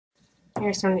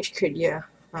Here's some of these kid, yeah.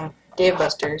 Dave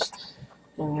Busters.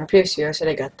 In the previous video, I said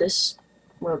I got this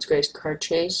World's Greatest Card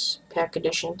Chase Pack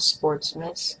Edition Sports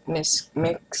Mix. It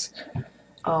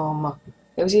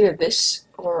was either this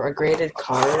or a graded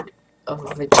card of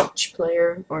a vintage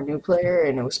player or new player,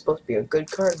 and it was supposed to be a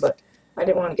good card, but I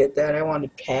didn't want to get that. I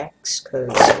wanted packs because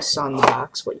I saw in the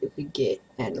box what you could get,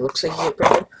 and it looks like you get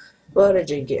printed. But I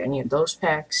didn't get any of those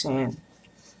packs, and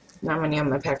not many of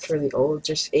my packs are really old,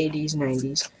 just 80s,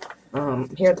 90s.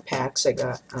 Here are the packs. I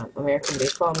got American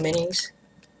Baseball Minis,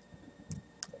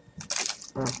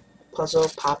 Puzzle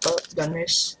Pop-Up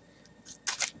Gunners,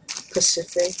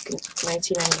 Pacific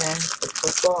 1999 for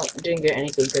football. I didn't get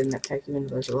anything good in that pack, even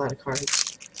though there's a lot of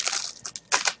cards.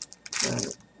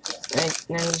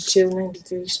 92,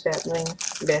 93 Spatling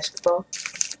Basketball.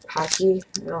 Hockey.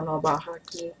 I don't know about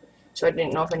hockey, so I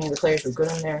didn't know if any of the players were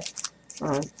good in there.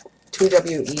 2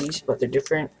 WEs, but they're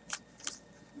different.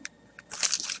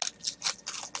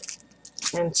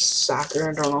 And soccer.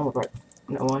 I don't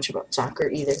know much about soccer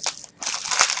either.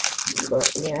 But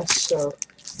yeah, so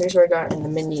here's what I got in the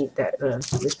mini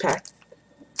this pack.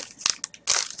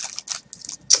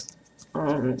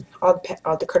 All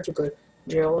the cards were good.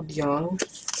 Gerald Young,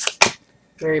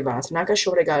 very balanced. I'm not gonna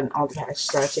show what I got in all the packs,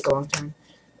 so that'll take a long time.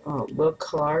 Will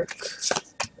Clark,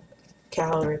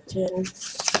 Cal Ripken,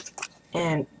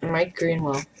 and Mike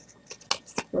Greenwell.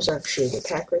 Those are actually the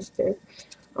pack right there.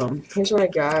 Here's what I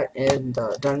got in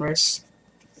the Donruss.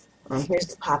 Here's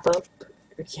the pop-up,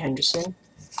 Ricky Henderson,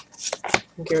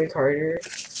 Gary Carter,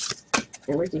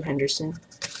 and Ricky Henderson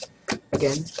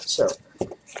again. So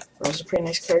those are pretty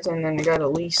nice cards. And then I got a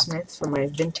Lee Smith for my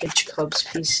vintage Cubs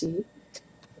PC.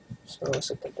 So I'll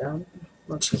set that down.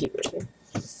 I'll just keep it here.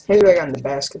 Here's what I got in the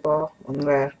basketball.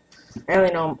 I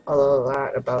only know a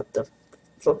lot about the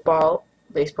football,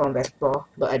 baseball, and basketball,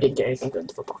 but I didn't get anything good in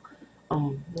the football.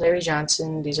 Larry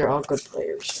Johnson, these are all good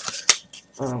players.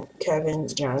 Kevin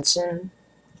Johnson,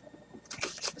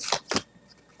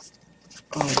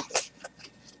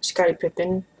 Scottie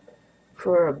Pippen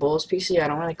for a Bulls PC. I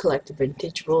don't really collect the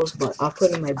vintage Bulls, but I'll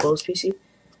put in my Bulls PC.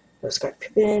 Scottie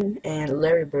Pippen and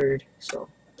Larry Bird, so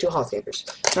 2 Hall of Famers.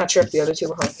 Not sure if the other 2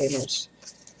 were Hall of Famers.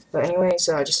 But anyways,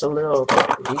 just a little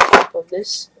recap of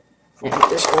this. And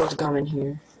there's old gum in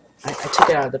here. I took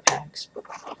it out of the packs.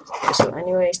 So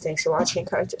anyways, thanks for watching.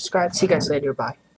 Subscribe. See you guys later. Bye.